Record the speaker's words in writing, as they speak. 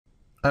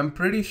I'm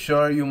pretty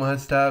sure you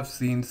must have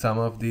seen some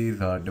of these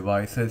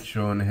devices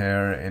shown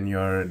here in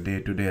your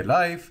day-to-day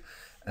life,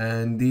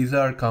 and these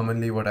are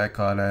commonly what I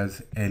call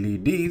as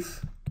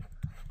LEDs,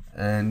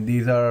 and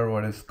these are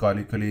what is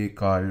colloquially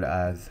called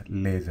as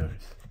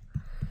lasers.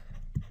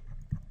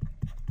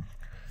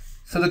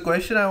 So the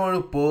question I want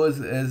to pose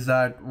is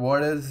that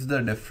what is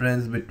the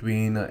difference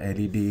between a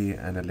LED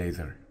and a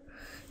laser?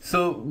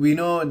 So we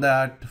know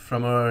that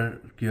from our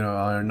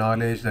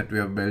knowledge that we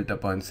have built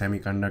upon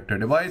semiconductor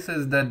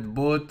devices that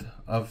both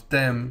of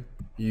them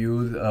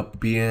use a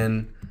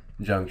PN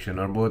junction,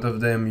 or both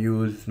of them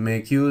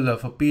make use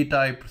of a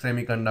p-type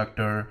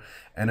semiconductor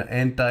and an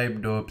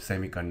n-type doped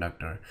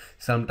semiconductor.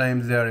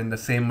 Sometimes they are in the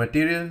same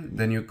material,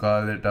 then you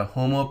call it a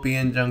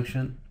homo-PN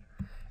junction.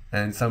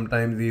 And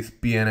sometimes these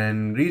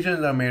PNN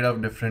regions are made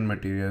of different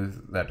materials,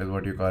 that is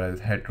what you call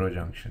as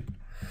heterojunction.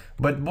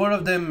 But both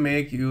of them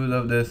make use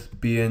of this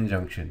PN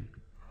junction.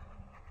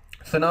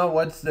 So now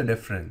what's the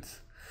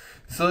difference?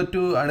 So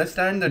to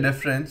understand the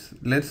difference,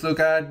 let's look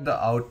at the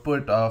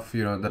output of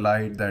the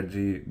light that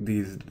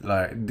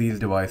these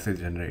devices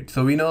generate.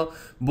 So we know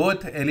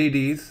both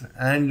LEDs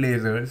and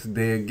lasers,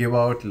 they give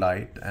out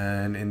light,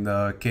 and in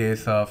the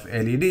case of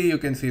LED, you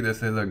can see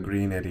this is a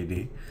green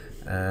LED,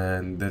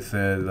 and this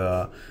is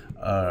a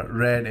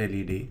red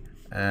LED,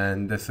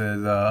 and this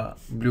is a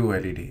blue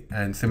LED.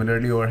 And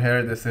similarly over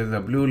here, this is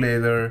a blue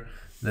laser,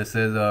 this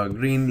is a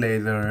green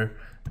laser,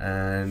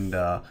 and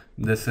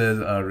this is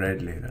a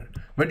red laser.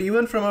 But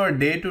even from our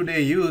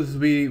day-to-day use,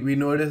 we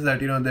notice that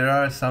there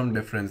are some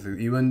differences.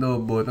 Even though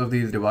both of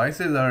these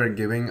devices are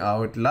giving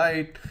out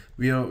light,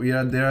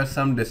 there are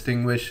some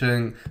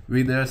distinguishing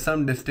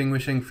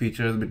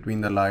features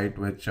between the light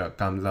which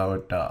comes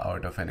out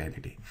of an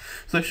LED.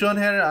 So shown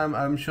here,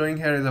 I'm showing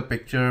here is a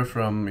picture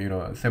from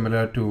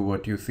similar to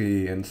what you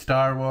see in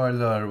Star Wars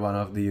or one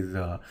of these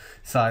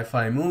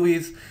sci-fi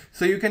movies.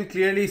 So you can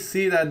clearly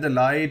see that the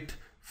light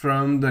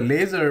from the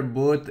laser,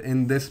 both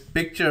in this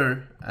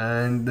picture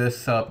and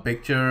this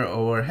picture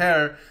over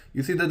here,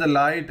 you see that the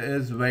light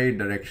is very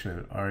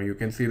directional, or you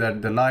can see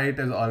that the light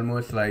is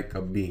almost like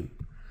a beam.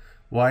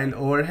 While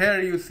over here,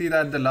 you see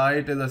that the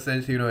light is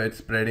essentially, it's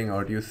spreading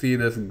out. You see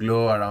this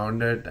glow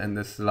around it, and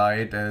this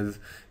light is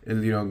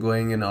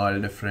going in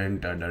all different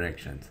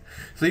directions.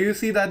 So you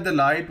see that the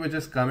light which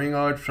is coming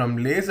out from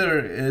laser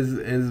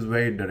is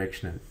very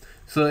directional.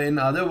 So in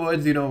other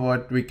words,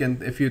 what we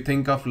can, if you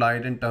think of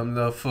light in terms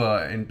of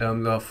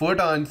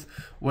photons,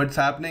 what's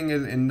happening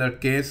is in the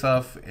case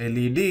of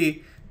LED,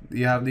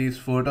 you have these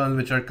photons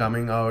which are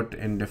coming out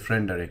in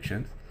different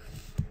directions.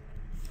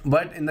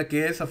 But in the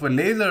case of a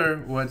laser,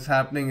 what's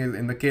happening is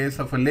in the case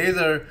of a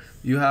laser,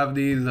 you have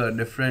these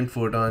different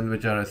photons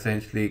which are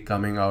essentially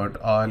coming out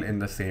all in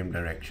the same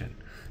direction.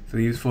 So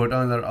these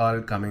photons are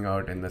all coming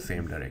out in the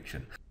same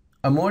direction.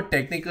 A more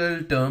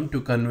technical term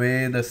to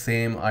convey the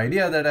same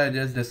idea that I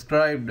just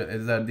described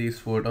is that these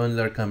photons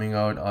are coming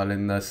out all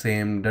in the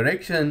same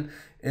direction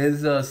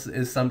is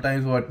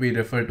sometimes what we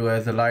refer to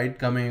as the light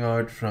coming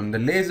out from the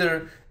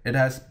laser. It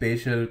has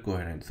spatial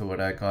coherence. So what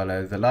I call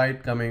as the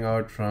light coming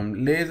out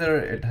from laser,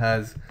 it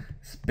has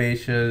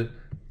spatial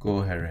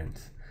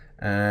coherence.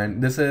 And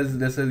this is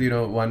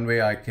one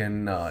way I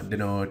can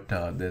denote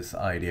this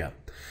idea.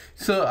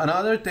 So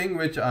another thing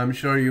which I'm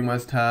sure you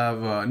must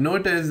have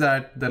noticed,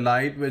 that the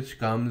light which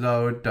comes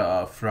out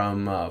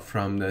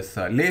from this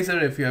laser,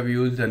 if you have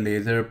used a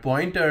laser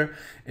pointer,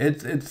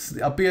 it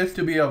appears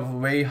to be of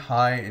very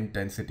high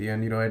intensity,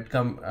 and it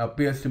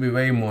appears to be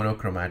very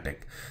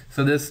monochromatic.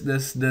 So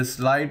this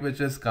light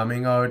which is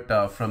coming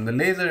out from the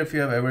laser, if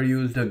you have ever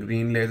used a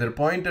green laser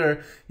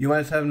pointer, you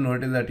must have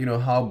noticed that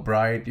how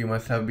bright, you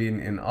must have been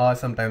in awe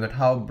sometimes at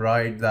how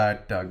bright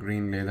that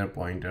green laser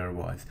pointer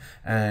was.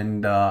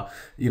 And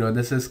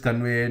this is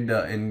conveyed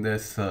in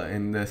this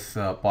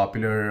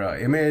popular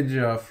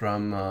image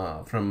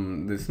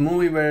from this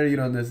movie where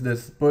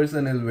this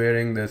person is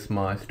wearing this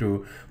mask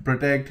to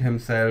protect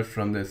himself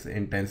from this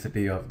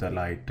intensity of the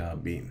light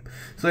beam.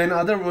 So in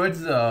other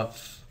words,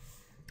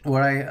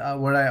 what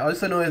I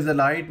also know is the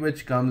light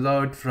which comes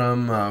out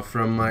from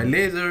my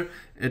laser,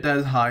 it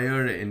has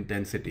higher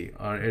intensity,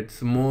 or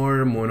it's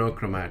more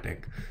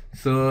monochromatic.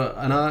 So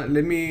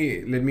let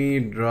me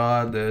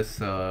draw this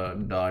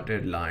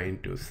dotted line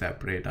to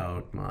separate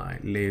out my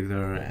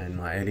laser and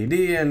my LED,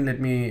 and let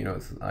me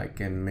so I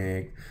can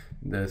make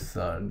this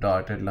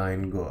dotted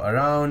line go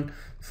around.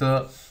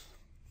 So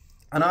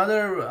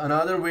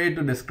another way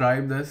to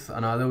describe this,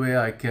 another way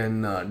I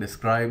can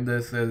describe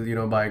this is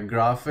by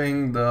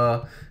graphing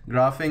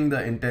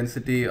the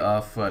intensity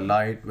of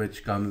light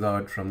which comes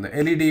out from the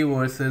LED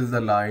versus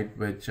the light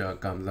which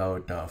comes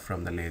out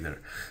from the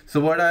laser. So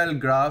what I'll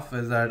graph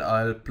is that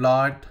I'll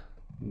plot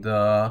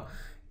the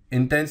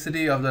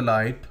intensity of the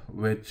light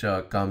which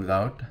comes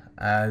out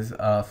as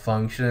a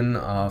function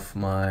of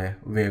my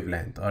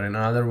wavelength, or in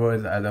other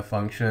words, as a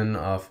function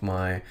of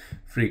my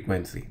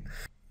frequency.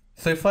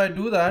 So if I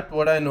do that,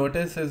 what I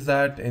notice is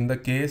that in the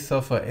case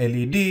of a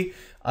LED,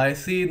 I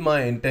see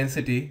my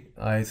intensity,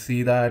 I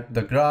see that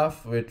the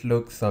graph, which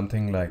looks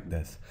something like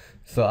this.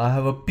 So I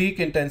have a peak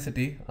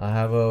intensity. I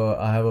have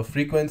a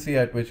frequency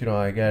at which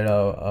I get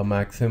a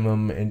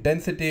maximum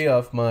intensity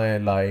of my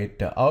light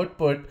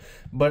output.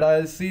 But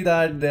I'll see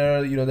that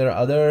there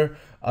are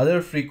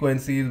other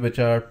frequencies which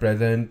are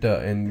present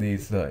in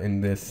this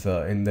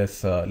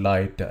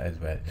light as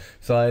well.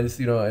 So I'll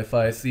if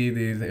I see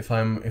these,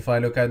 if I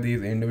look at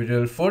these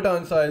individual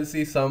photons, so I'll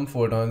see some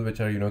photons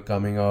which are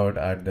coming out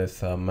at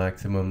this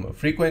maximum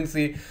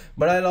frequency,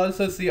 but I'll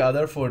also see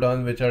other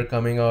photons which are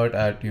coming out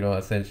at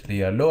essentially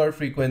a lower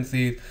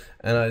frequency,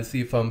 and I'll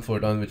see some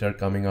photons which are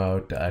coming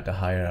out at a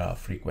higher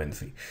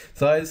frequency.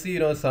 So I'll see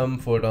some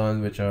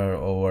photons which are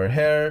over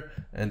here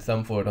and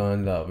some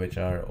photons which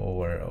are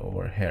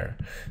over here.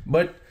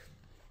 But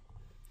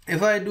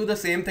if I do the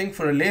same thing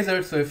for a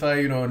laser, so if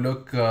I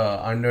look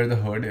under the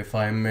hood, if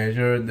I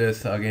measure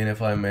this again,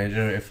 if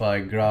I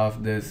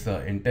graph this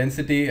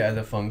intensity as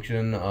a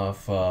function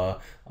of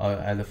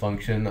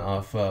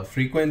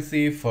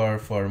frequency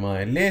for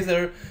my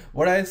laser,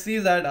 what I see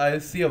is that I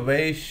see a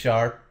very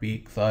sharp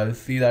peak. So I'll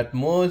see that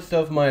most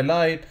of my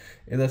light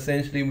is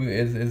essentially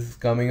is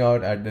coming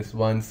out at this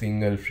one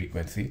single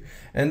frequency,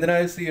 and then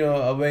I see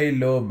a very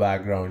low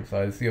background.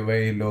 So I'll see a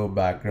very low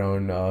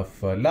background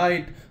of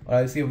light, or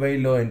I'll see a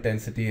very low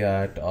intensity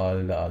at all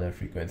the other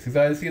frequencies.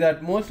 So I'll see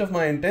that most of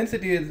my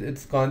intensity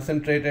it's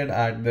concentrated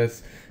at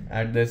this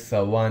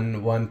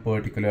one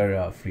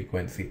particular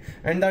frequency,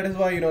 and that is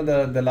why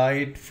the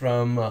light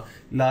from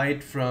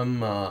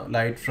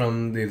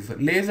this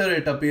laser,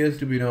 it appears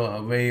to be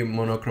a very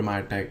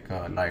monochromatic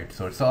light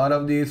source. So all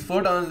of these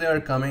photons, they are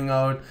coming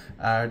out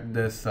at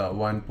this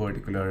one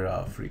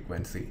particular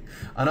frequency.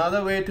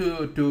 Another way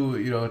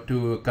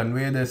to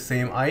convey this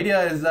same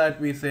idea is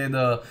that we say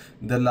the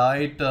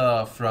light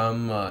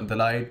from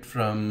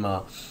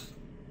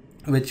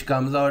which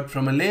comes out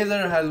from a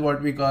laser has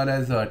what we call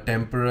as a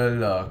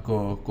temporal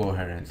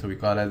coherence. So we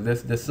call as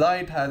this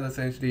light has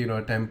essentially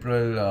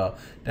temporal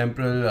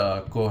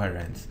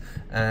coherence.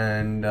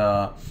 And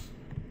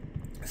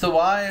so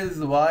why is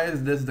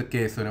this the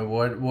case?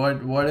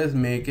 What is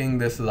making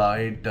this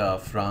light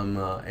from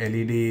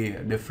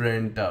LED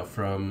different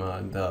from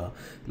the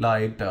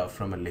light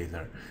from a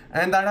laser?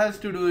 And that has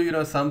to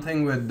do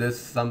something with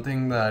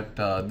something that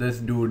this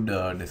dude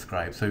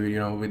describes. So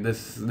with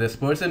this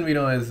person we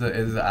know is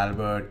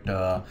Albert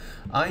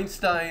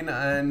Einstein,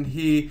 and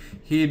he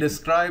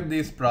described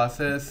this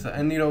process.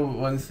 And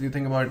once you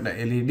think about the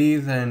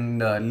LEDs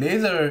and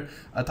laser,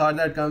 a thought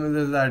that comes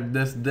is that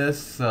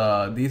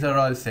these are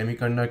all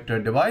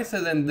semiconductor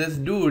devices, and this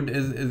dude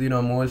is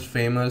most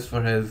famous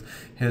for his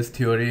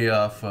theory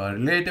of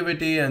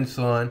relativity and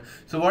so on.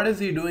 So what is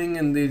he doing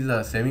in these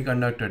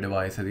semiconductor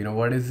devices?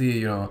 What is he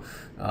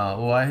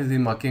why is he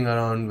mucking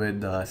around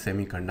with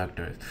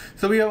semiconductors?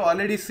 So we have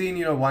already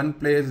seen one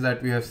place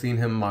that we have seen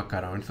him muck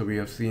around. So we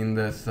have seen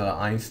this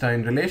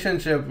Einstein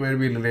relationship where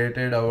we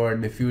related our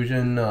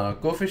diffusion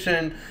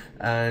coefficient,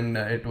 and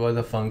it was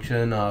a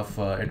function of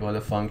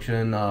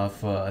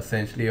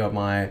essentially of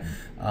my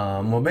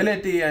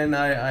mobility, and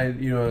I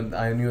knew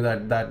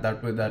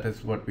that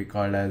is what we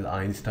call as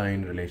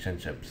Einstein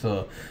relationship.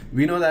 So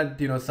we know that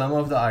some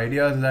of the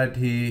ideas that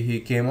he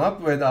came up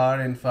with are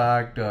in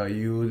fact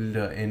used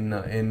in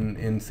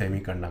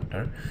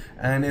semiconductor,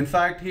 and in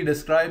fact he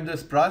described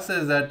this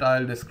process that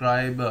I'll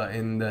describe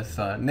in this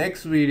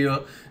next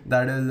video,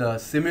 that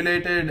is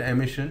simulated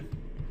emission.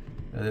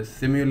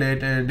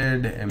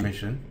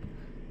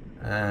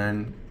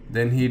 And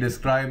then he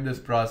described this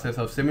process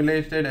of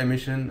simulated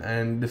emission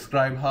and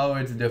described how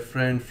it's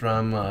different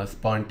from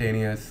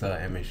spontaneous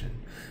emission.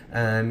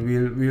 And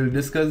we'll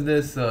discuss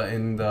this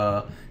in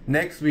the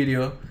next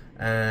video.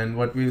 And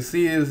what we'll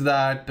see is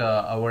that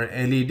our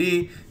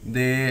LED,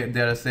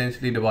 they're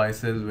essentially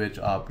devices which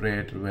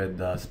operate with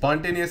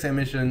spontaneous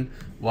emission,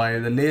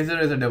 while the laser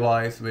is a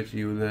device which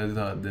uses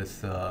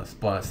this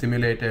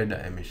simulated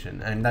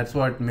emission. And that's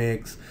what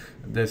makes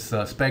this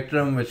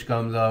spectrum which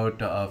comes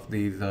out of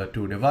these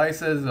two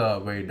devices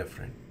very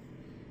different.